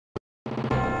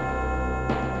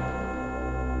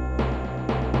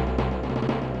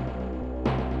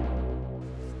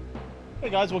Hey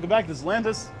guys, welcome back. This is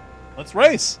Lantis. Let's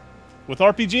race with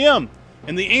RPGM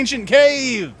in the ancient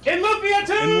cave. In Lufia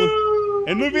 2!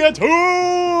 In Lufia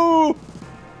 2!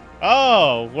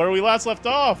 Oh, where we last left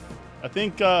off. I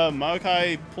think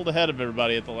Maokai pulled ahead of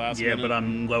everybody at the last minute. Yeah, but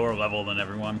I'm lower level than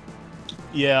everyone.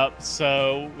 Yeah,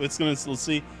 so let's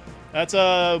see. That's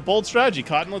a bold strategy,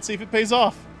 Cotton. Let's see if it pays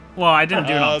off. Well, I didn't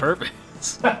do it on purpose.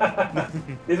 These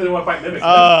are the one fight mimics.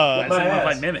 I didn't want to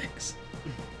fight mimics.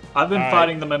 I've been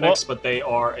fighting the mimics, but they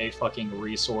are a fucking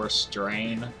resource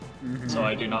drain, so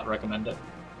I do not recommend it.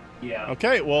 Yeah.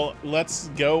 Okay, well, let's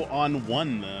go on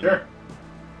one then. Sure.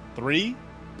 3,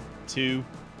 2,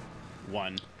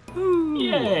 1.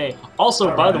 Yay! Also,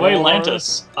 All by the way, right.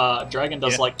 Lantis, Dragon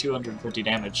does like 250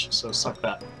 damage, so suck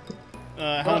that.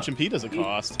 How much MP does it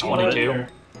cost? 22.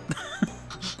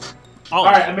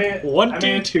 Alright, I made it.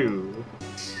 22.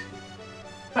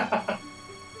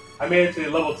 I made it to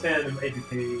level 10 in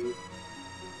APP.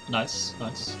 Nice,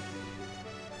 nice.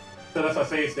 So that's my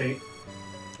save state.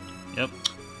 Yep.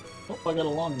 Oh, I got a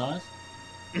long knife.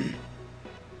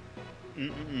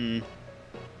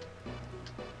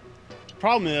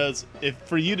 Problem is, if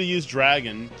for you to use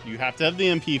Dragon, you have to have the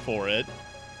MP for it.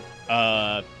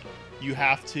 You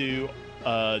have to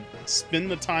spend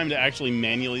the time to actually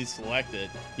manually select it.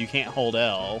 You can't hold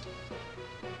L.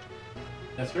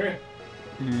 That's true.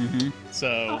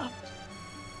 So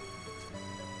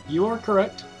You are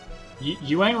correct.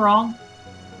 You ain't wrong.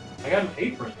 I got an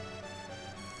apron.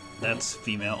 That's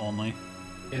female only.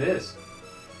 It is.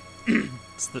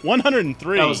 It's the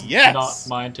 103. That was Yes. not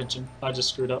my intention. I just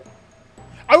screwed up.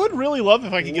 I would really love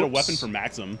if I could get a Whoops. weapon for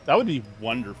Maxim. That would be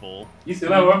wonderful. You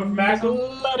still have a weapon for Maxim?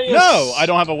 Gladius. No, I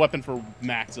don't have a weapon for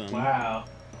Maxim. Wow.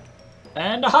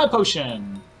 And a high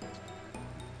potion.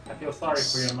 I feel sorry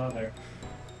for your mother.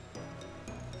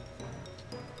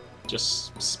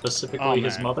 Just specifically Oh,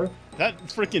 his man. mother. That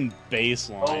freaking bass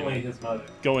line. Only his mother.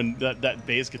 Going that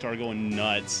bass guitar going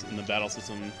nuts in the battle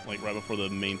system, like right before the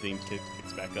main theme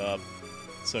kicks back up.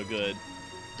 So good.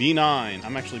 B9.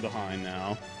 I'm actually behind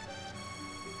now.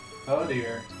 Oh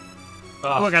dear.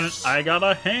 Oh, I got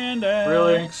a hand axe.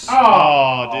 Really?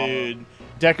 Oh, dude.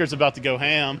 Decker's about to go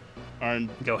ham. Or,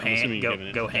 Go I'm assuming hand. you're giving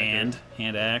it Go to Decker.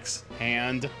 hand axe.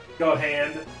 Hand. Go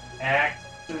hand. Act.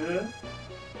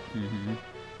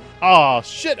 Oh,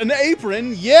 shit. An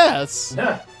apron. Yes.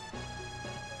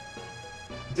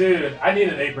 Dude, I need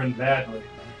an apron badly.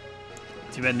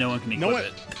 Too bad no one can equip No one.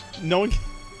 it. No one.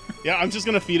 Yeah, I'm just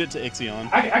gonna feed it to Ixion.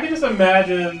 I can just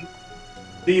imagine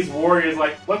these warriors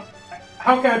like, what?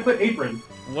 How can I put apron?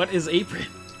 What is apron?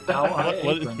 How I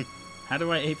What- apron. How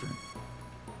do I apron?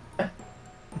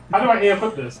 How do I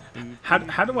input this? How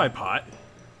do I pot?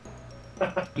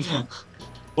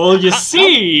 Well, you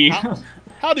see.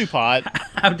 How do pot?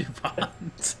 How do pot?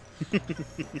 I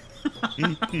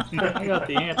got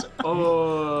the answer.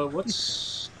 Oh,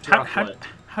 what's How chocolate?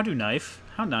 do knife?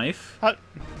 How knife? How,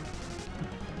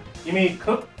 You mean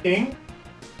cook king?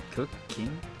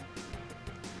 Cooking?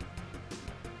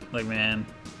 Like, man,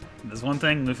 there's one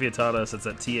thing Lufia taught us, it's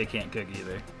that Tia can't cook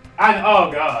either.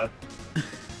 Oh god.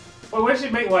 Well, what did she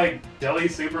make, like jelly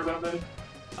soup or something?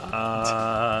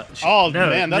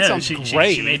 Man, that sounds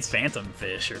great. She made phantom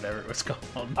fish or whatever it was called.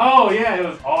 Oh yeah, it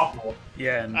was awful.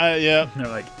 Yeah, and yeah. they're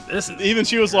like, this is... Even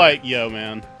she was like, "Yo,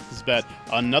 man, this is bad."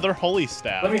 Another holy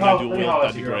staff. Let me Can I holler- dual let me wield? holler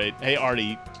That'd at be you, girl. great. Hey,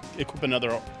 Artie, equip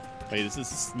another. Wait, is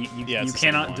this? You Yeah, it's the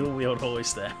cannot same dual one. wield holy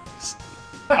staffs.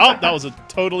 Oh, that was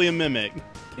totally a mimic.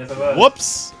 Yes, it was.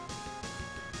 Whoops.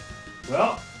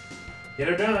 Well, get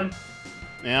her done.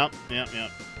 Yep.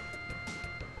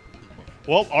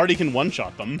 Well, Artie can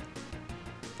one-shot them.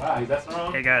 Wow, that's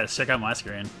wrong. Hey guys, check out my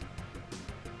screen.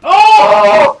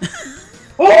 Oh!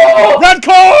 Oh! Red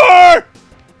core!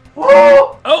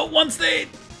 Oh! Oh, one state!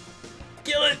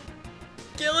 Kill it!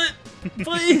 Kill it!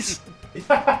 Please!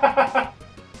 Wow.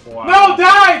 No,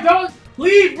 die! Don't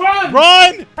leave! Run!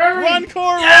 Run! Hurry! Run,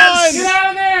 core! Yes! Get Run! out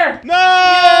of there! No!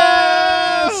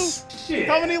 Yes! Shit.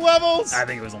 How many levels? I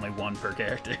think it was only one per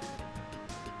character.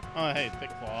 Oh, hey, thick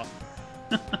claw.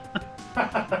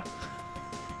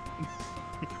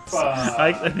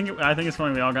 I think it's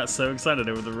funny we all got so excited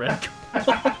over the red.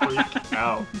 Freak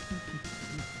out.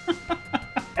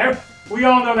 We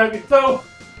all know that. So,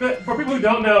 for people who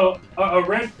don't know, a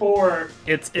red 4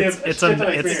 It's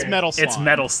experience. metal slime. It's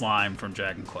metal slime from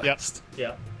Dragon Quest.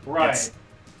 Yeah. Right. It's-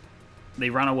 They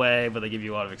run away, but they give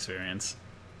you a lot of experience.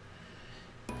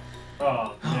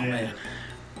 Oh, man.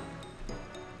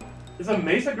 Is a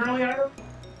mace a girly item?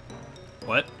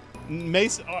 What?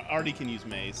 Mace. Artie can use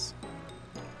mace.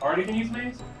 Artie can use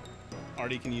mace?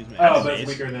 Artie can use mace. Oh, but it's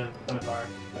Mace? weaker than Sunfire.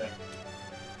 There.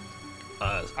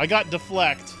 I got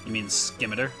deflect. You mean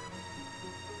skimitar?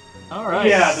 All right.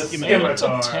 Yeah, the Give me Scimitar.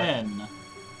 scimitar. To 10.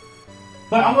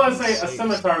 But I'm gonna say a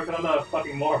scimitar because I'm not a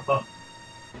fucking moron.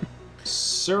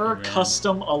 Sir man.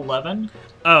 Custom 11.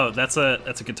 Oh, that's a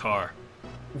guitar.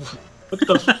 What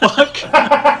the fuck?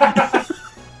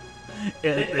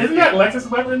 Isn't that Lexus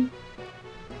weapon?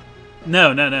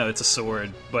 No, it's a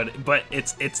sword, but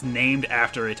it's named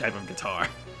after a type of guitar.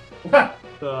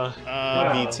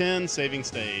 B10 saving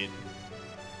state.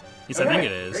 Yes, I think Okay,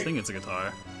 it is. great. I think it's a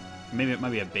guitar. Maybe it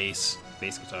might be a bass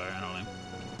guitar. I don't know.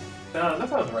 No, that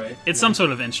sounds right. It's some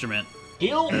sort of instrument.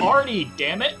 Heal Artie,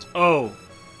 damn it! Oh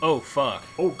fuck.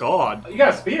 Oh god. You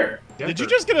got a spear. Did you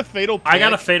just get a fatal pick? I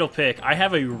got a fatal pick. I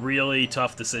have a really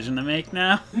tough decision to make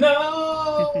now.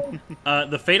 No!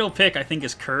 The fatal pick I think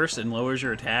is cursed and lowers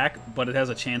your attack, but it has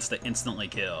a chance to instantly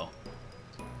kill.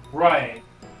 Right.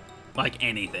 Like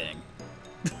anything.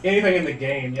 Anything in the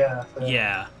game, yeah. So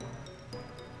Yeah.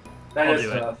 That I'll is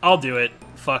do it. tough. I'll do it.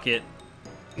 Fuck it.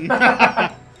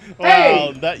 Wow,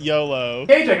 Hey! that YOLO.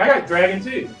 Hey, Jack, I got Dragon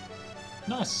too.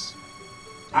 Nice.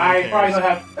 I cares? probably don't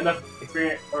have enough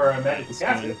experience or magic to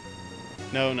cast it.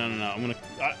 No. I'm gonna.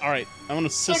 All right. I'm gonna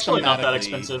It's actually not that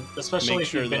systematically. expensive, especially make if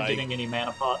sure you've been that I- getting any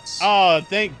mana pots. Oh,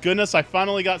 thank goodness! I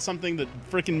finally got something that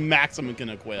freaking Maximum can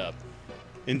equip.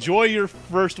 Enjoy your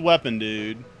first weapon,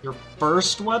 dude. Your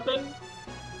first weapon?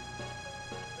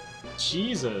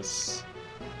 Jesus.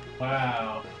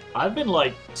 Wow. I've been,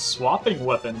 like, swapping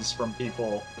weapons from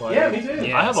people. Like, Yeah, me too.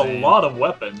 Yeah. I have same. a lot of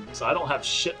weapons. I don't have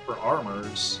shit for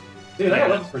armors. Dude, I got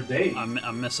weapons for days.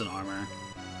 I'm missing armor.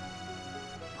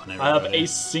 On I have everybody. a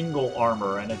single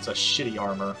armor, and it's a shitty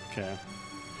armor. Okay.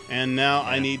 And now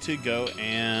I Yeah. need to go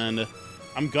and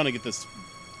I'm gonna get this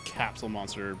capsule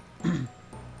monster.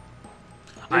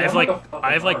 I have I'm like like a fucking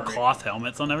I have like army. cloth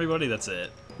helmets on everybody. That's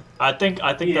it. I think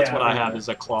that's Yeah, what I yeah. have is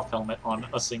a cloth helmet on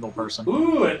a single person.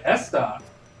 Ooh, an S-Stock.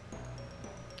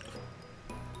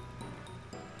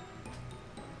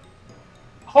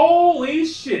 Holy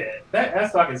shit! That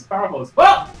S-Stock is powerful as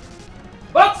fuck!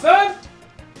 Fuck, son!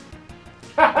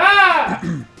 Ha ha!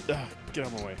 Ugh, get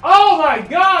out of my way. Oh my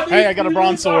god! Hey, these I got a dudes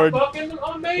bronze are sword. Fucking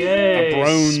amazing! Yay, A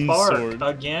bronze Spark sword.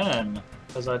 again,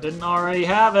 because I didn't already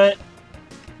have it.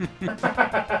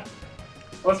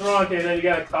 What's wrong, Kaden? You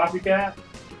got a copycat?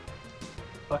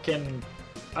 Fucking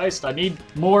Christ, I need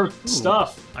more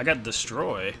stuff. I got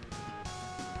destroy.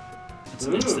 It's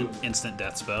an Ooh. instant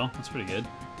death spell. That's pretty good.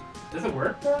 Does it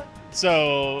work, though?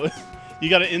 So, you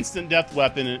got an instant death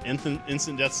weapon, an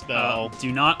instant death spell.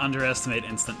 Do not underestimate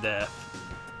instant death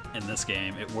in this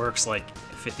game. It works like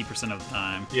 50% of the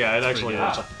time. Yeah, it actually Pretty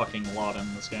works good. a fucking lot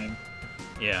in this game.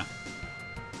 Yeah.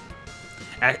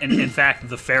 In fact,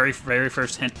 the very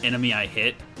first enemy I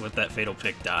hit with that fatal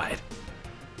pick died.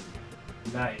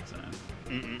 Nice. So,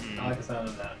 I like the sound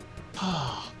of that.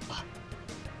 I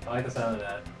like the sound of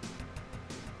that.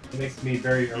 It makes me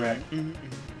very erect.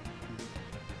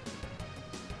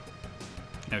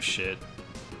 no shit.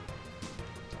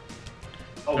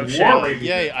 Oh, Oh, war shit. rapier.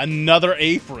 Yay, another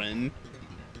apron.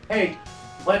 Hey,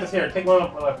 Atlantis here, take one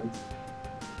of my weapons.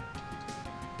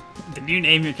 Did you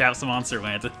name your capsule monster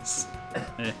Atlantis?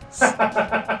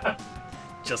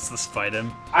 Just to spite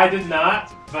him. I did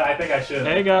not, but I think I should.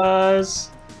 Hey guys!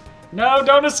 No,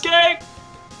 don't escape!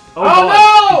 Oh,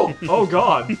 god. no! Oh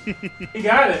god! He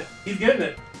got it. He's getting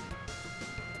it.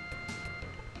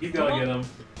 He's gonna Come get him.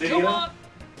 Did he Come get him? on!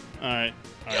 Alright.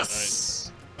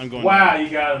 Yes! I'm going. Wow, you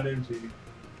got him, didn't you?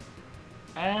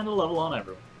 And a level on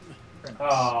everyone. Very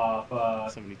nice. Oh,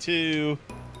 fuck. 72.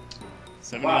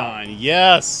 79.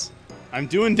 Yes! I'm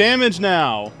doing damage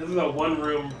now. This is a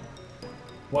one-room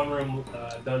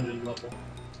dungeon level.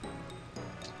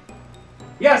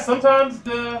 Yeah, sometimes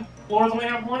the floors only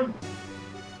have one.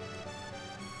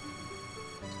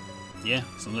 Yeah,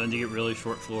 sometimes you get really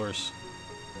short floors.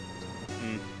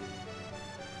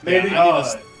 May Yeah, the I need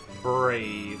odds.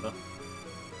 Brave.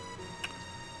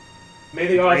 May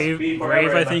the odds Brave, be forever.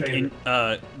 Brave I in my think,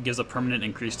 favor. gives a permanent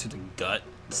increase to the gut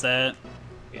stat.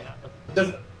 Yeah.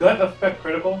 Does that affect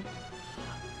critical?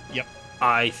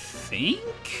 I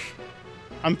think?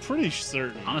 I'm pretty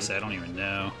certain. Honestly, I don't even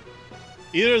know.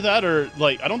 Either that or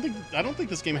like I don't think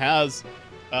this game has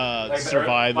the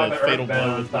survive like a the fatal Earthbound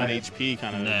blow with 1 type. HP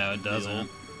kind of. No, it doesn't.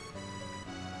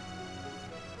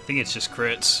 I think it's just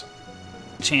crits.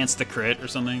 Chance to crit or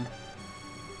something.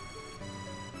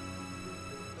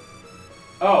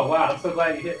 Oh wow, I'm so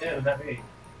glad you hit him, not me.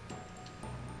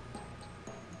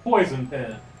 Poison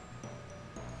pen.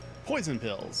 Poison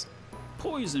pills.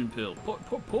 Poison pill.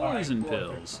 Poison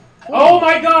pills. Oh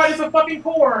my god, it's a fucking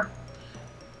core!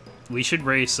 We should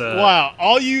race. Wow,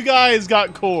 all you guys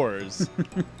got cores.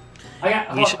 I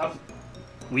got. We should-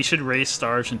 We should race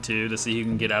Star Ocean 2 to see who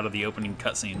can get out of the opening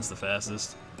cutscenes the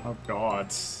fastest. Oh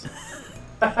god.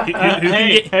 Who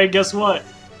Hey, guess what?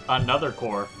 Another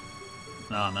core.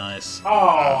 Oh, nice.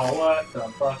 Oh, what the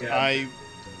fuck?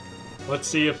 Let's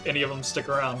see if any of them stick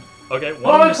around. Okay,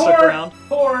 one of them stuck around.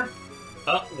 Core.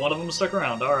 One of them stuck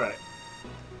around. All right.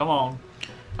 Come on.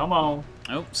 Come on.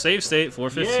 Oh, save state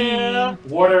 415. Yeah.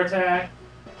 Water attack.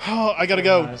 Oh, I gotta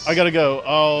go. Nice. I gotta go.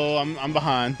 Oh, I'm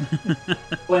behind.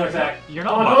 Flame attack. You're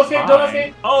not Don't escape, don't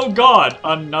escape. Oh god,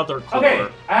 another core. Okay,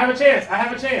 I have a chance. I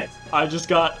have a chance. I just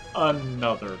got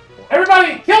another core.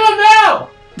 Everybody, kill him now!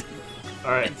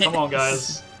 All right, come on,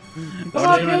 guys. Come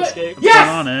on, Did kill you it. escape? Yes!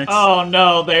 Onyx. Oh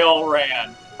no, they all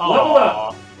ran. Level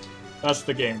Aw. That's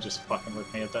the game just fucking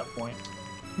with me at that point.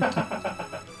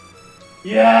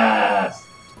 Yes!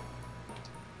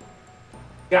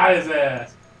 Got his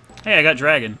ass. Hey, I got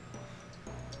dragon.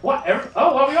 What?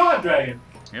 Well, we all have dragon.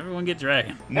 Everyone get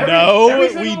dragon. No, we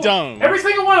single- don't. Every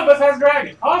single one of us has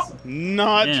dragon. Awesome.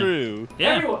 Not Yeah. true.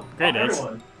 Yeah, Everyone. great Ace.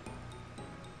 Everyone.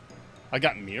 I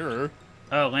got mirror.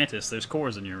 Oh, Atlantis, there's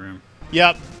cores in your room.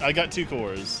 Yep, I got 2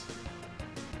 cores.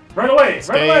 Run away!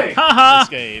 Escape. Run away! Haha!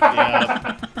 Escape.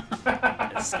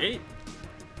 Yeah. Escape.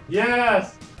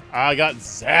 Yes! I got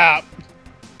zap.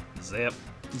 Zap.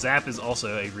 Zap is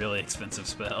also a really expensive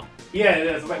spell. Yeah, it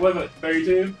is. Like, what is it?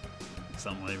 32?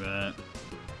 Something like that.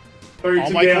 32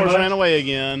 All my damn cores much? ran away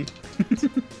again.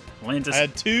 Atlantis, I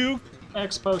had 2.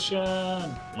 X potion.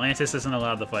 Atlantis isn't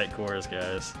allowed to fight cores,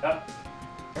 guys.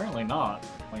 Apparently not.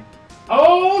 Like,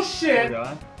 Oh poor shit!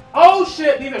 guy. Oh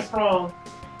shit! These are strong.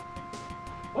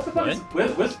 What the fuck is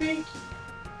Wispy?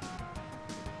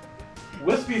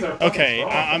 Wispies are fucking Okay,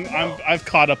 strong. I've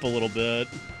caught up a little bit.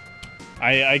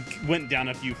 I went down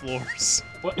a few floors.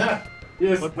 What, You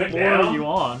just what went floor down. are you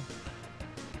on?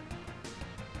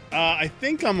 I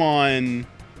think I'm on.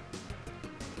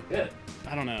 Yeah.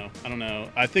 I don't know.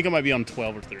 I think I might be on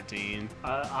 12 or 13.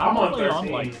 I'm on only on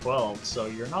 13. like 12, so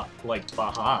you're not like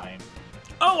behind.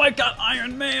 Oh, I got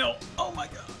Iron Mail! Oh my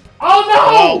god.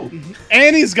 Oh no!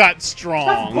 And he's got That's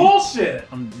strong. bullshit.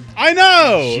 I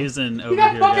know. Jizzing You over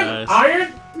got here, fucking guys. iron?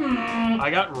 Hmm.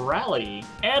 I got Rally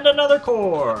and another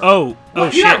core. Oh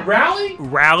What, you shit. got rally?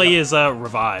 Rally is a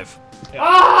revive,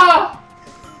 Ah!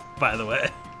 by the way.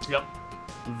 Yep.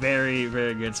 Very,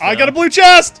 very good spell. I got a blue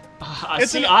chest. I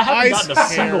It's see. an I haven't ice gotten a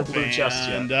single blue hairband. chest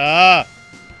yet.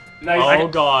 Nice. Oh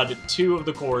god, 2 of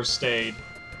the cores stayed.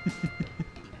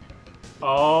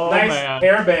 Oh nice man.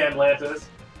 hairband, Lantis.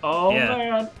 Oh Yeah.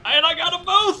 man. And I got them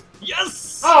both!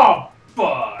 Yes! Oh,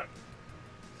 fuck.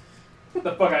 Get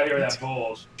the fuck out of here with that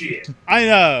bullshit. I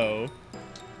know.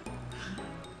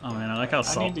 Oh man, I like how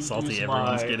I need to salty use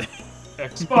everyone's my- getting.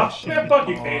 X Fuck, potion man, fuck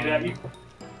you, on- K-Jack. You-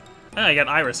 Oh, I got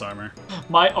Iris armor.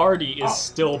 My Artie is Oh.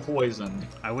 still poisoned.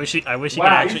 I wish he Wow, could you-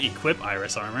 actually equip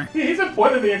Iris armor. He's been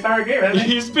poisoned the entire game, hasn't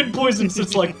he? He's been poisoned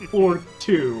since like floor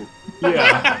 2.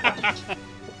 Yeah.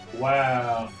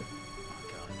 Wow.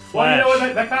 Flash. Well, you know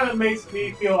what? That kind of makes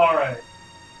me feel alright.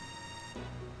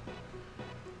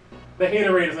 The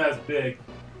hater rate is not as big.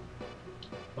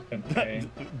 Fucking okay.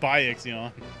 Bye,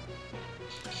 Ixion.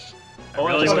 Oh,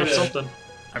 really I just got wish- something.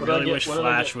 I What did I really get? wish What did I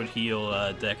Flash get? would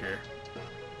heal Decker.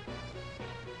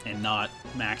 And not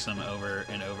max him over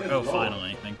and over. Good Oh, lord.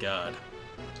 finally. Thank God.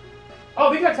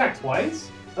 Oh, they got attacked twice?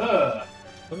 Ugh.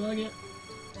 What did I get?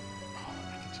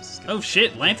 Oh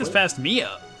shit, Lantis passed me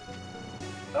up.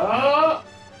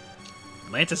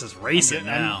 Lantis is racing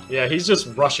I'm- now. Yeah, he's just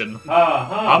rushing.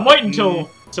 Uh-huh. I'm waiting till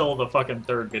the fucking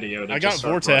third video to I just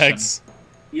got start Vortex.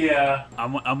 Yeah.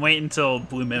 I'm waiting until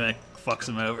Blue Mimic fucks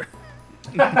him over.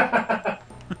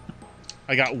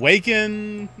 I got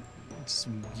Waken.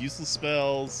 Some useless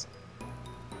spells.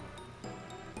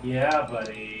 Yeah,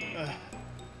 buddy.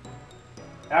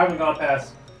 I haven't gone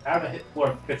past... I haven't hit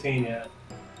floor 15 yet.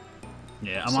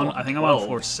 Yeah, So, I think I'm on 12.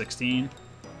 floor 16. rushing.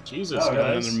 Jesus, Oh,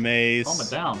 guys. Another mace. Calm it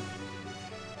down.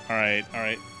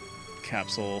 Alright.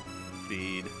 Capsule.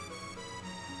 Feed.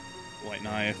 White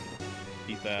knife.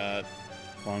 Eat that.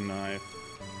 Long knife.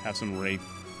 Have some rape.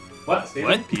 What, Steven?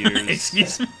 What? Peers.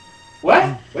 Excuse me? What?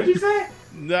 What'd you say?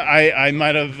 No, I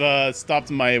might have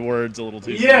stopped my words a little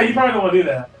too Yeah, soon. you probably don't want to do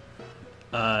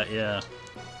that. Yeah.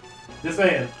 Just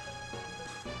saying.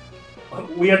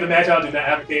 We have to match out, do not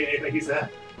advocate anything he said.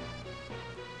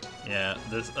 Yeah,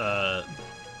 this,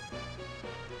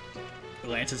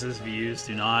 Atlantis' views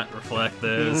do not reflect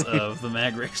those of the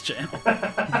Magrix channel.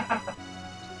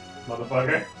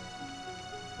 Motherfucker.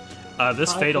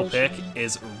 This Hi, fatal pick Potion.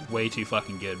 is way too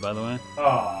fucking good, by the way.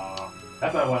 Aw.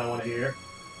 That's not what I want to hear.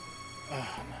 Oh,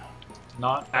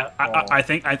 Not at I all.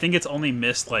 think it's only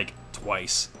missed like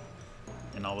twice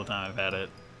in all the time I've had it.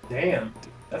 Damn.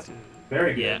 That's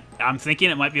Very good. Yeah, I'm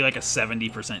thinking it might be like a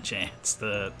 70% chance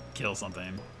to kill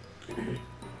something.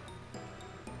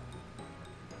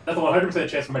 That's a 100%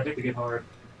 chance for my dick to get hard.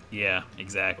 Yeah,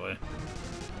 exactly.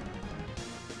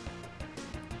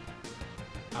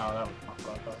 Oh, that would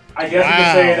pop up. I guess you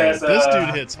can say that's this dude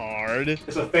hits hard.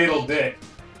 It's a fatal dick.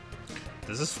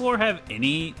 Does this floor have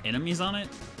any enemies on it?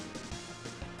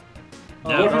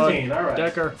 No. No. 15, all right.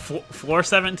 Decker. Floor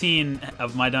 17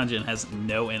 of my dungeon has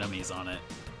no enemies on it.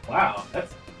 Wow,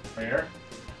 that's rare.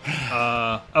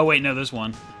 Oh wait, no, there's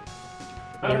one.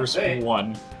 There's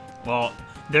one. Well,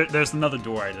 there's another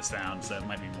door I just found, so it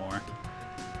might be more.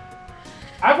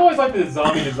 I've always liked the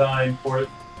zombie design for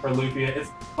Lufia. It's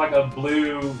like a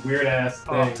blue, weird-ass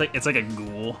thing. Oh, it's like a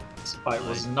ghoul. This fight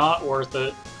was not worth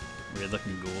it. Weird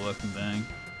looking ghoul looking thing.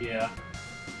 Yeah.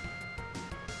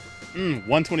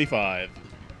 125.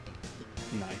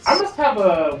 Nice. I must have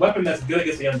a weapon that's good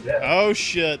against the undead. Oh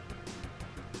shit.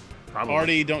 Probably.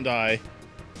 Artie, don't die.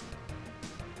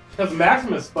 Because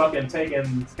Maximus fucking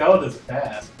taking skeletons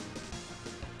fast.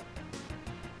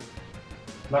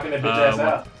 Knocking that bitch ass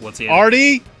out. What's he have?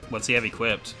 Artie? What's he have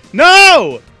equipped?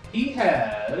 No! He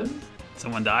has...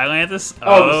 Someone die, Lanthus?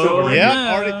 Oh, Silver Yeah,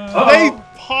 no. Artie.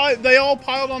 Uh-oh. They all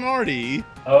piled on Artie.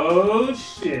 Oh,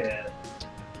 shit.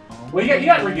 Well, you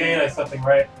got regain or something,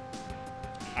 right?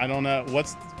 I don't know.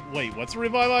 What's a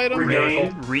revive item?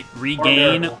 Regain.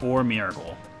 Regain or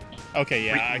miracle. Okay,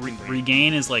 yeah, I can bring.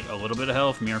 Regain is like a little bit of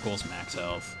health. Miracle's max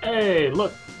health. Hey,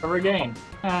 look, a regain.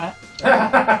 Wow,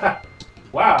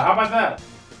 how about that?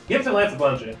 Give it to Lance a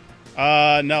bunch of.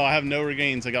 No, I have no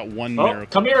regains. I got one Oh, miracle.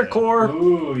 come here, Core.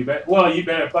 Ooh, you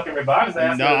better fucking revive his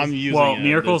ass. No, I'm using Well, it.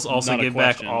 miracles There's also not a give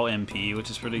back question. all MP, which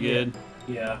is pretty good.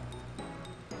 Yeah.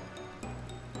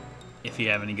 If you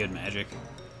have any good magic.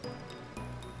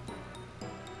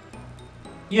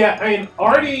 Yeah, I mean,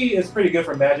 Artie is pretty good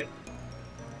for magic.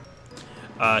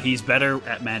 He's better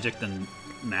at magic than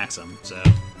Maxim, so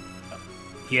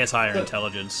he has higher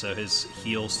intelligence, so his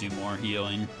heals do more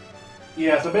healing.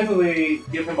 Yeah, so basically,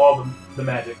 give him all the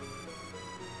magic.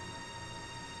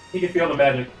 He can feel the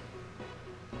magic.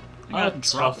 I got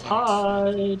Drop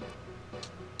hide.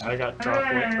 I got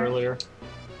drop weight earlier.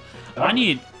 I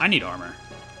need armor.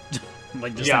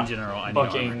 Like just in general, I need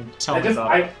armor. Fucking tell me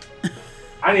about it.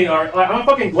 I need armor. Like, I'm a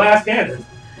fucking glass cannon.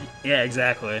 Yeah,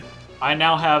 exactly. I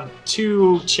now have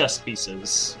 2 chest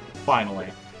pieces. Finally.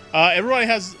 Everybody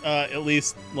has at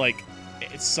least like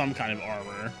some kind of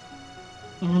armor.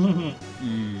 I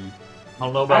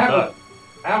don't know about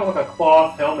I have like a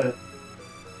cloth helmet.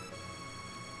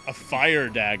 A fire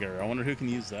dagger. I wonder who can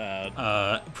use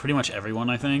that. Pretty much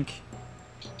everyone, I think.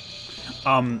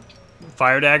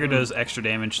 Fire dagger does extra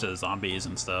damage to zombies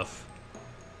and stuff.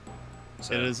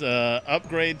 So, It is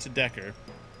upgrade to Decker.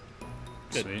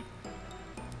 Good. sweet.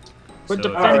 We're So-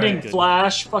 defending Alright.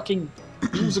 Flash. Fucking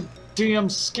use a damn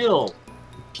skill.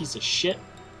 Piece of shit.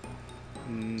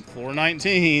 Floor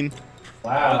 19.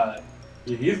 Wow.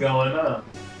 Yeah, he's going up.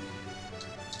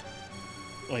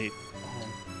 Wait.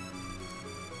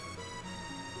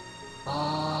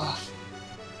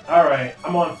 Alright,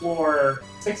 I'm on floor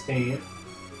 16.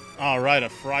 All right, a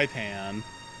fry pan.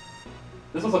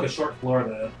 This looks like a short floor,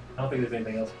 though. I don't think there's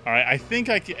anything else. All right, I think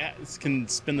I can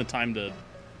spend the time to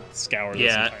scour this.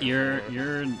 Yeah, entire floor.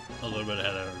 you're a little bit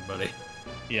ahead of everybody.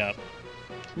 Yeah.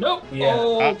 Nope. Yeah.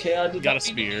 Oh, okay, I did Got a not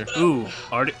spear. Ooh,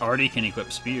 Artie can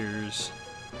equip spears.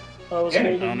 I was I I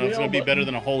holding don't know if it's the gonna be L better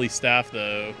button. than a holy staff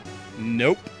though.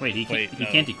 Nope. Wait, he no.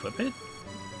 can't equip it?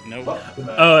 Nope.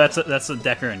 Oh, that's a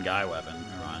Decker and Guy weapon.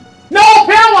 Never mind. No!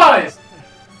 Paralyzed!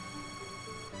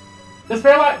 Does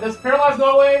paralyzed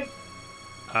go away?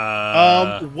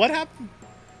 What happened?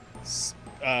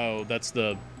 Oh, that's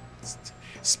the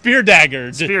spear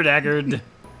dagger. Spear daggered.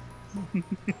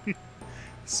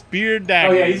 Spear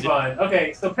dagger. Oh yeah, he's fine.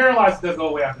 Okay, so paralyzed does go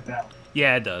away after that.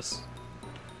 Yeah, it does.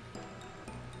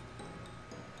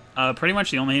 Pretty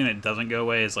much the only thing that doesn't go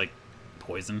away is like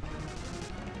poison.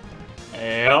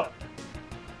 Yep.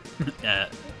 Yeah,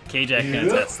 K-Jack can Yep.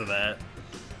 attest to that.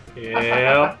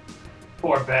 Yep.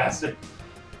 Poor bastard.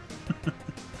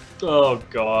 Oh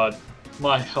god.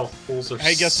 My health pools are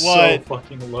Hey, guess so what?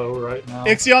 fucking low right now.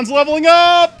 Ixion's leveling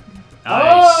up. Nice.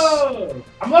 Oh!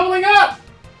 I'm leveling up!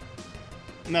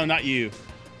 No, not you.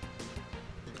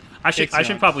 I should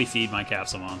Ixion. probably feed my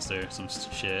capsule monster some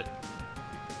shit.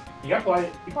 You probably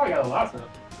got a lot of stuff.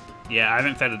 Yeah, I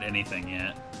haven't fed it anything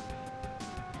yet.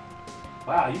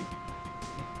 Wow,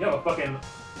 you have a fucking...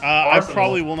 I Arsenal.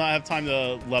 probably will not have time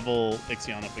to level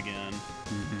Ixion up again.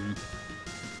 Mm-hmm.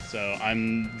 So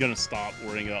I'm gonna stop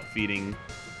worrying about feeding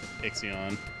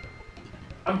Ixion.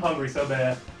 I'm hungry so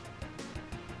bad.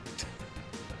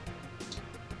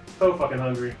 so fucking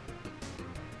hungry.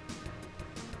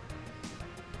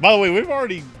 By the way, we've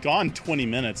already gone 20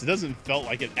 minutes. It doesn't felt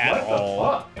like it at What all.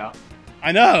 the fuck? Yeah.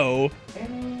 I know.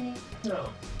 No.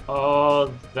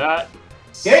 Oh, that's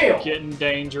Gale! getting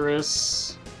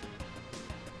dangerous.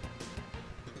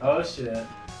 Oh shit.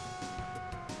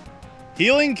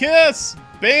 Healing Kiss!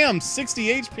 Bam!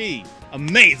 60 HP.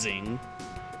 Amazing.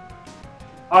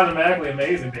 Automatically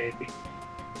amazing, baby.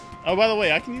 Oh, by the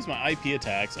way, I can use my IP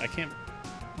attacks. I can't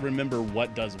remember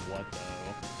what does what, though.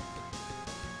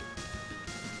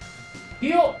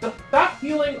 Heal. Stop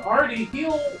healing Artie.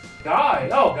 Heal Guy.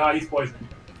 Oh god, he's poisoned.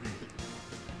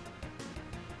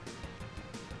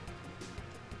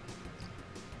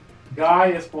 Guy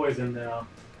is poisoned now.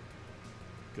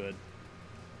 Good.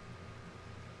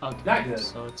 Okay, Not good.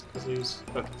 So it's because he's.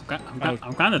 Okay. I'm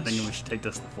kind of thinking we should take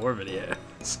this to 4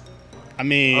 videos. I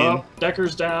mean... Oh,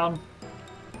 Decker's down.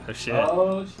 Oh shit.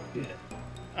 Oh shit.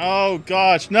 Oh,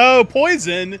 gosh. No!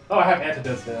 Poison! Oh, I have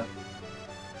antidotes now.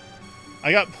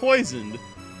 I got poisoned.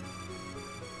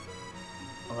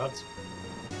 Oh, that's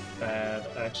bad,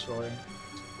 actually.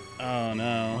 Oh, I'm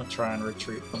no. gonna try and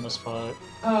retreat from this fight.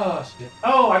 Oh shit.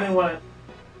 Oh, I didn't want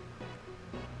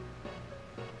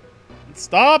to.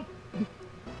 Stop!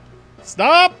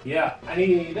 Stop! Yeah, I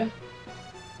need to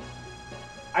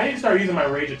start using my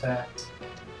rage attacks.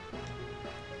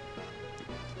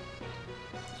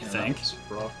 You Yeah, think? that's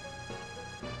rough.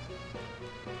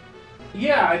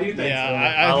 Yeah, I do think Yeah, so.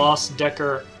 I lost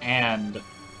Decker and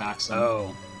Maxim.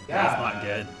 Oh, Yeah. that's not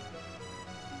good.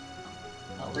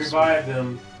 That was Revive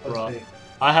them. Let's rough. see.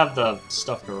 I have the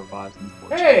stuff to revive them.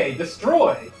 Hey,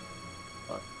 destroy.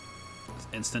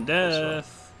 Instant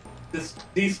death. This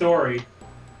D-story.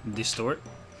 Distort.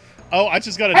 Oh, I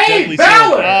just got a Hey, deadly Valor!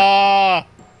 sword. Ah!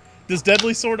 Does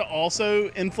deadly sword also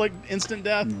inflict instant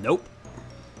death? Nope.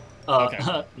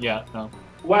 Okay. Yeah, no.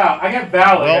 Wow, I got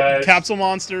Valor, Well, guys. capsule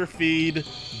monster, feed,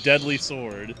 deadly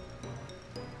sword.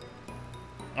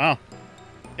 Wow.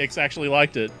 Ix actually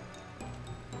liked it.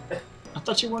 I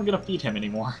thought you weren't gonna feed him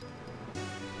anymore.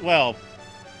 Well,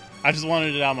 I just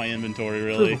wanted it out of my inventory,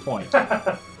 really. Prove a point.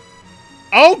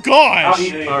 Oh, I'll gosh!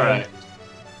 eat anything. Alright.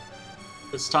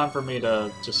 It's time for me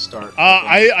to just start.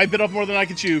 I bit off more than I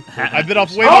could chew. I bit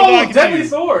off way more than I Oh, could deadly chew.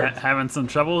 sword! Having some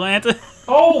trouble, Lanta?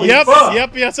 Holy Yep, fuck!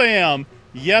 yep, yes I am.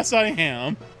 Yes I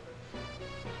am.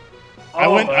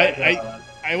 Oh my I God.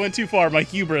 I went too far. My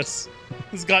hubris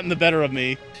has gotten the better of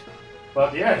me.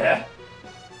 Fuck yeah.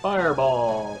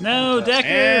 Fireball. No, Decker.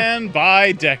 And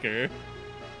by Decker.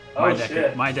 Oh my Decker.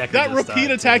 shit. My Decker. That just repeat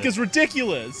died, attack too. is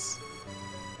ridiculous.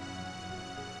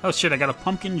 Oh shit! I got a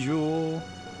pumpkin jewel.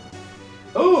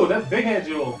 Ooh, that's big head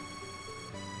jewel.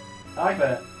 I like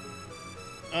that.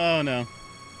 Oh no.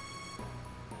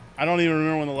 I don't even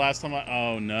remember when the last time I.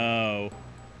 Oh no.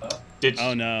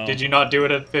 Oh no. Did you not do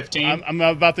it at 15? I'm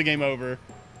about the game over.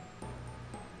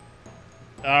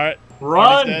 All right.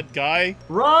 Run! Dead guy.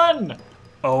 Run!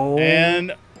 Oh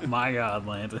And my God,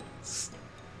 Lanta.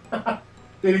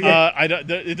 Did he get...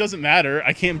 it doesn't matter.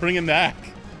 I can't bring him back.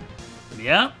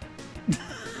 Yeah.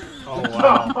 Oh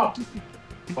wow.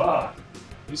 Fuck.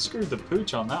 You screwed the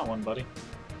pooch on that one, buddy.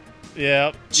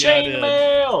 Yep.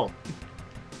 Chainmail!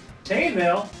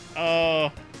 Chainmail?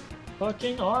 Oh.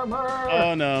 Fucking armor!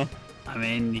 Oh no. I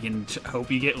mean, you can hope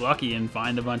you get lucky and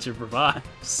find a bunch of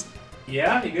revives.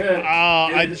 Yeah, you good.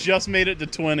 I just made it to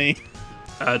 20.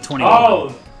 21.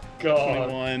 Oh, God.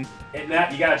 21. and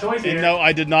that, you got a choice here. And no,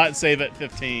 I did not save at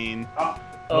 15.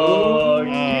 Oh, Uh,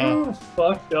 you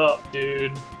fucked up,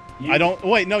 dude. You- I don't.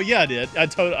 Wait, no, yeah, I did.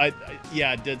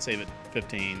 Yeah, I did save at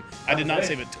 15. I did not Okay.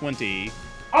 save at 20.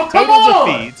 Oh, come Total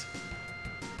on! defeat.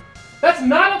 That's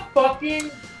not a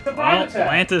fucking surprise Well,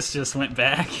 attack. Lantis just went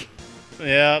back.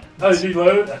 Yep, Oh, did you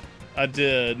load? I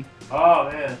did. Oh,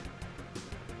 man.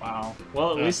 Wow.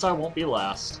 Well, at least I won't be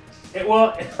last.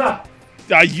 Well,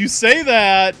 You say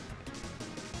that.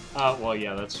 Well,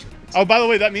 yeah, that's true. Oh, by the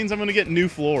way, that means I'm gonna get new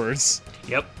floors.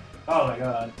 Yep. oh my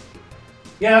god.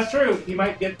 Yeah, that's true. You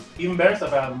might get even better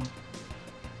stuff out of them.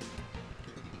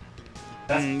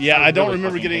 Yeah, I don't really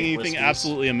remember fucking getting hate anything Wispies.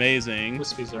 absolutely amazing.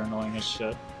 Wispies are annoying as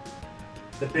shit.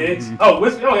 The bigs. Mhm. Oh,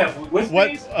 Wispy. Oh, yeah,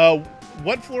 Wispies.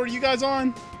 What floor are you guys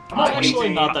on? I'm I'm on actually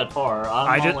 18. not that far. I'm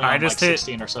I just- only I on just like hit-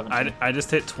 16 or 17. I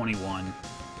just hit 21.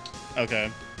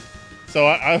 Okay. So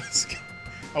I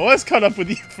was caught up with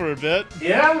you for a bit.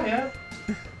 Yeah, yeah.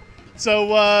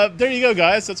 So there you go,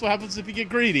 guys. That's what happens if you get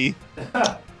greedy.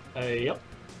 Yep.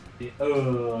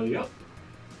 Yep.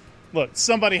 Look,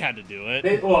 somebody had to do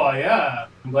it. Well, yeah.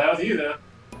 I'm glad it was you, though.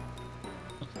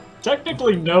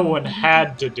 Technically, no one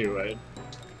had to do it.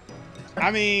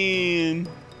 I mean,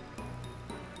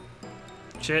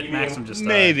 Shit, You Maxim just died.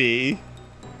 maybe.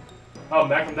 Oh,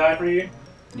 Maxim died for you?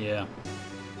 Yeah.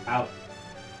 Out.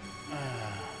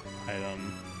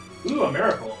 Item. Ooh, a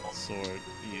miracle. Sword.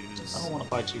 I Use. don't want to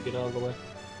fight you. Get out of the way.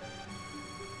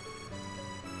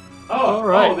 Oh,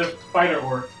 Alright. oh, there's spider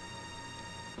orcs.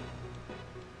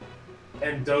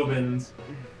 And Dobins.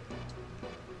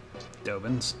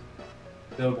 Dobins.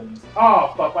 Dobins.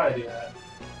 Oh, fuck, why did I do that?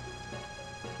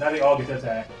 Now they all get to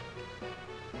attack.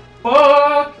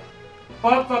 Fuck!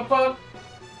 Fuck, fuck, fuck.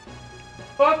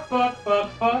 Fuck, fuck, fuck,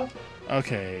 fuck.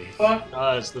 Okay. Fuck.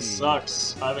 Guys, this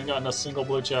sucks. I haven't gotten a single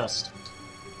blue chest.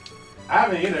 I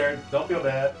haven't either. Don't feel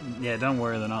bad. Yeah, don't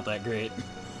worry, they're not that great.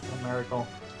 A miracle.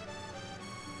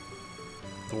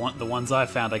 The ones I've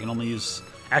found I can only use.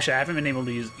 Actually, I haven't been able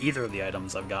to use either of the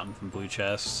items I've gotten from blue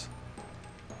chests.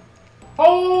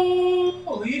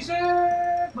 Holy shit!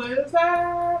 What is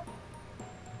that?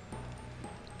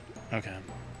 Okay.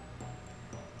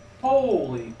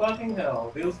 Holy fucking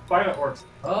hell. Those spider orcs.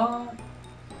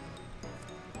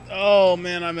 Oh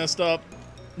man, I messed up.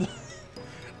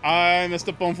 I messed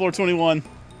up on floor 21.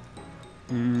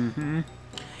 Mm-hmm.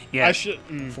 Yeah, I should.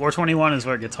 421 is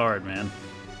where it gets hard, man.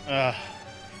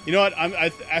 You know what? I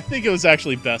think it was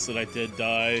actually best that I did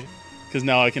die, because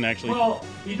now I can actually. Well,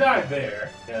 he died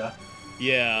there. Yeah.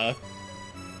 Yeah.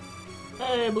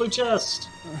 Hey, blue chest.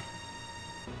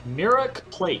 Mirroc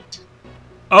plate.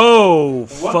 Oh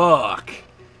What? fuck!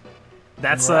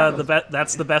 That's Right.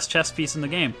 that's the best chess piece in the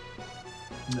game.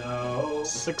 No.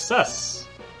 Success.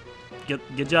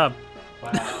 Good job.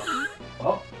 Wow.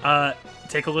 Well,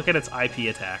 Take a look at its IP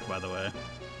attack, by the way.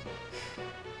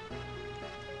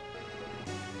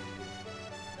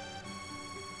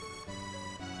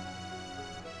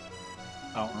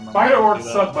 I don't remember. spider how to orcs do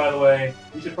that. suck, by the way.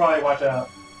 You should probably watch out.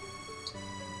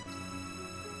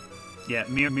 Yeah,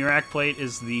 Mirac Plate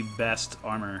is the best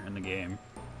armor in the game.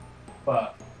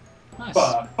 Fuck. Nice.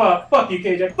 Fuck you,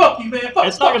 KJ. Fuck you, man. Fuck,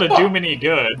 It's not fuck, gonna do fuck. me any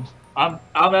good. I'm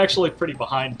actually pretty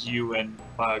behind you and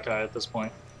Mayokai at this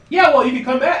point. Yeah, well, you can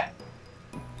come back.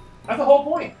 That's the whole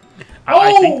point.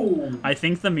 I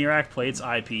think the Mirac Plate's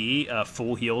IP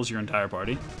full heals your entire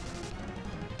party,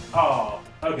 Oh,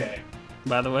 okay.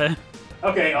 by the way.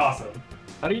 Okay, awesome.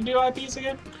 How do you do IPs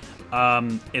again?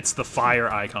 It's the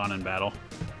fire icon in battle.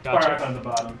 Fire icon at the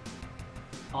bottom.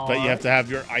 But you have to have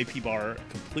your IP bar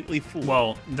completely full.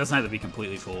 Well, it doesn't have to be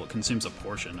completely full. It consumes a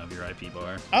portion of your IP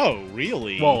bar. Oh,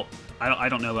 really? Well, I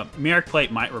don't know, but Mirac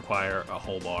Plate might require a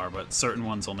whole bar, but certain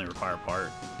ones only require part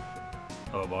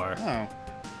of a bar. Oh.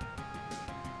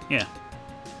 Yeah.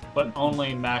 But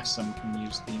only Maxim can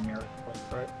use the Mirroc plate,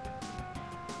 right?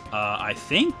 I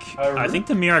think really?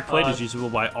 the Mirac Plate is usable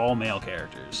by all male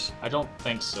characters. I don't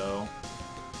think so.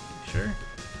 Sure.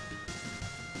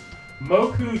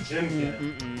 Moku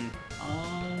Jimkin.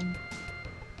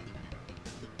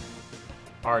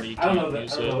 Artie I don't know can't that.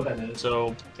 use I don't know what it. that is.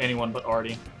 So anyone but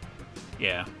Artie.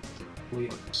 Yeah.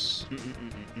 Works.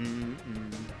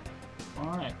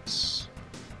 Alright.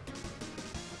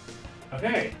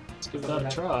 Okay. Let's give that a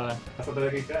try. That's what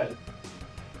they said.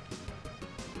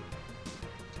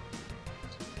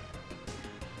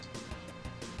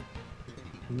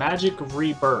 Magic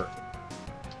Rebirth.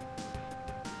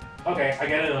 Okay, I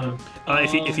get it.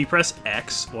 If you press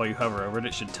X while you hover over it,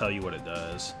 it should tell you what it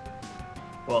does.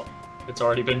 Well, it's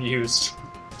already been used.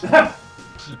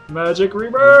 Magic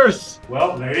Rebirth!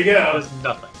 Well, there you That go. was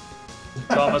nothing.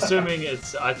 So I'm assuming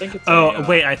it's. I think it's. Oh,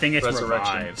 wait, I think it's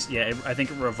resurrection. revives. Yeah, I think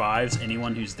it revives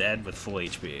anyone who's dead with full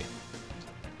HP.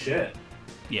 Shit.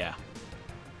 Yeah.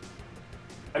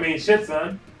 I mean, shit,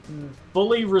 son.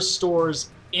 Fully restores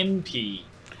MP.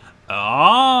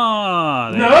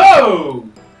 Ah! No!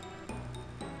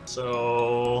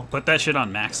 So. Put that shit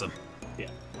on Maxim.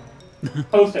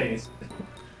 Post haste.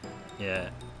 Yeah.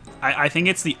 I think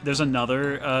it's there's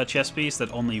another chess piece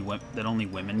that only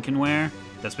women can wear.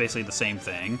 That's basically the same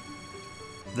thing.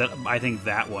 That I think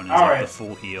that one is like Alright. the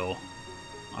full heal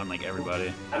on like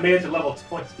everybody. I made it to level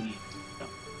 20.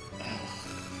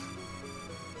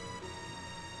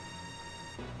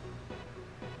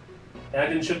 And I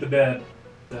didn't shit the bed.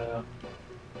 So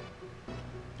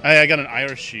I got an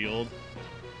Irish shield.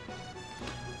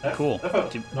 that's, Cool.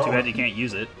 That's Too normal. bad you can't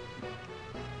use it.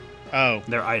 Oh,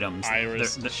 They're items.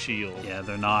 Iris They're- shield. yeah,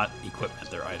 they're not equipment.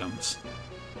 They're items.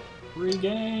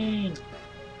 Regain!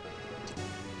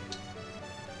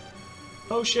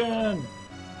 Potion!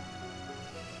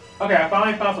 Okay, I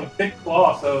finally found some thick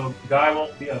cloth, so the guy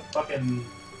won't be a fucking.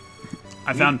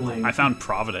 I found Weakling.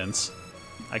 Providence.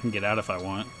 I can get out if I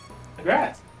want.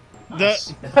 Congrats.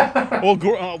 Nice.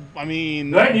 Well, I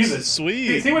mean, Go ahead and use it.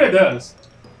 Sweet. See what it does.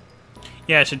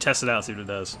 Yeah, I should test it out, see what it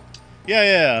does. Yeah,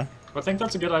 yeah. I think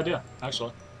that's a good idea,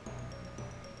 actually.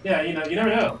 Yeah, you know, you never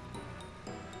know.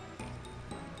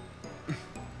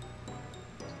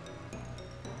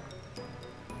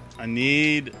 I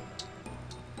need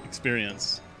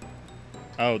experience.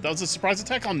 Oh, that was a surprise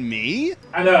attack on me?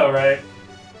 I know, right?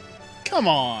 Come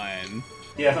on.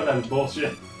 Yeah, sometimes it's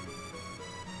bullshit.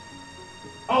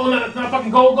 Oh, no, it's not fucking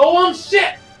gold. Go on,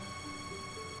 shit!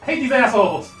 I hate these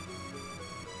assholes.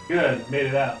 Good, made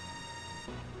it out.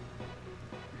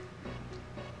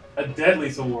 A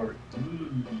deadly sword.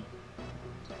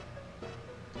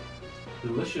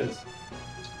 Delicious.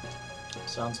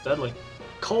 Sounds deadly.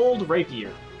 Cold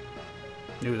rapier.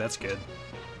 Ooh, that's good.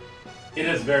 It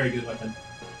is a very good weapon.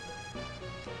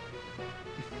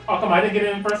 Oh, come on, I didn't get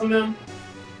in first on them?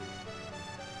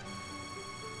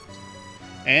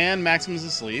 And Maximus is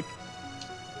asleep.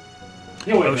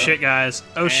 Oh shit, guys.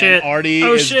 Oh And shit. Artie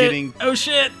Oh is shit. getting... Oh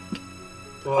shit.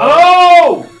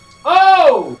 Oh!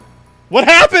 Oh! What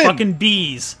happened? Fucking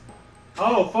bees.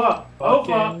 Oh, fuck. Oh, fuck.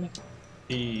 Fucking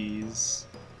bees.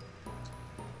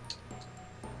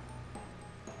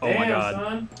 Oh Damn, my god.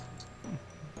 son.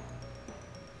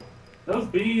 Those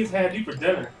bees had you for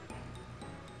dinner.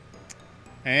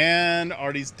 And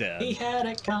Artie's dead. He had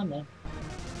it coming.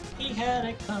 He had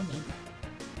it coming.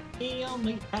 He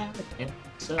only had it.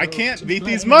 So I can't to beat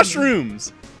these blame.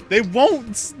 mushrooms. They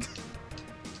won't.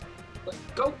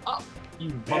 Go up, you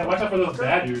Man, watch out for those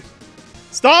badgers.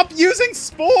 Stop using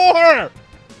Spore!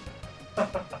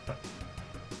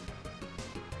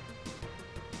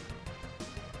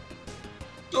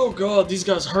 Oh god, these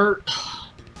guys hurt.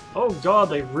 Oh god,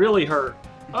 they really hurt.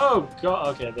 Oh god,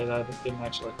 okay, they didn't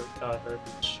actually hurt very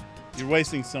much. You're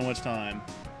wasting so much time.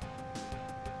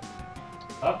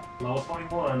 Up, level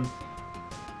 21.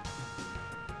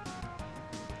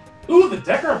 Ooh, the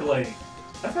Decker Blade.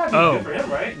 That's gotta be Oh. good for him,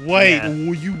 right? Wait, Yeah.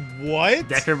 you what?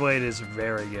 Decker Blade is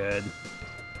very good.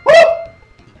 Woo!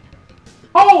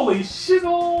 Holy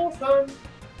shizzle, son!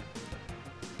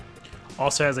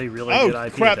 Also has a really Oh good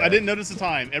IP crap! attack. I didn't notice the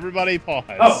time. Everybody pause.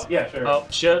 Oh, yeah, sure. Oh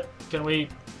shit, can we...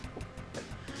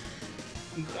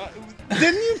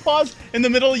 Didn't you pause in the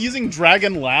middle of using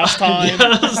Dragon last time?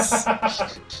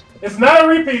 Yes! It's not a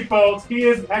repeat, folks. He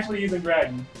is actually using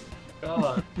Dragon.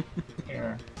 God.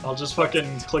 Here, I'll just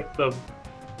fucking click the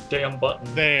damn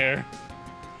button. There.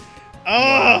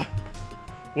 Ah.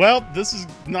 Well, this is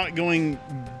not going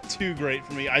too great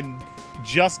for me. I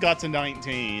just got to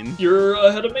 19. You're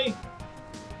ahead of me.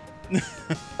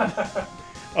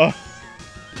 Oh,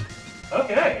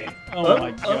 Okay. oh my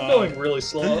I'm god. going really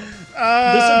slow. This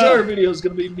entire video is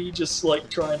gonna be me just like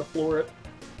trying to floor it.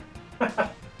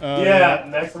 Yeah,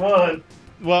 next one.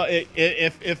 Well,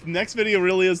 if next video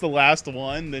really is the last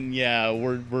one, then yeah,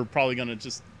 we're probably gonna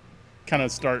just kind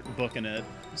of start booking it.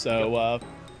 So,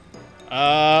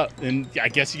 and I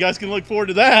guess you guys can look forward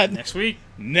to that Next week.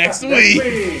 next Next week.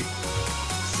 week.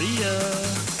 See ya.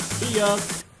 See ya.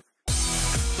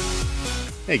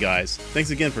 Hey guys, thanks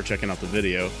again for checking out the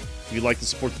video. If you'd like to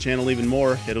support the channel even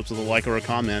more, hit us with a like or a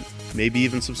comment, maybe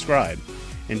even subscribe.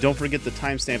 And don't forget to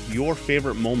timestamp your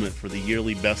favorite moment for the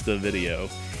yearly best of video.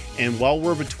 And while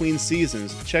we're between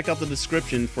seasons, check out the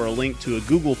description for a link to a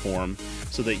Google form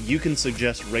so that you can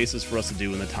suggest races for us to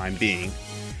do in the time being.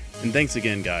 And thanks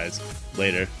again, guys.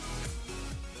 Later.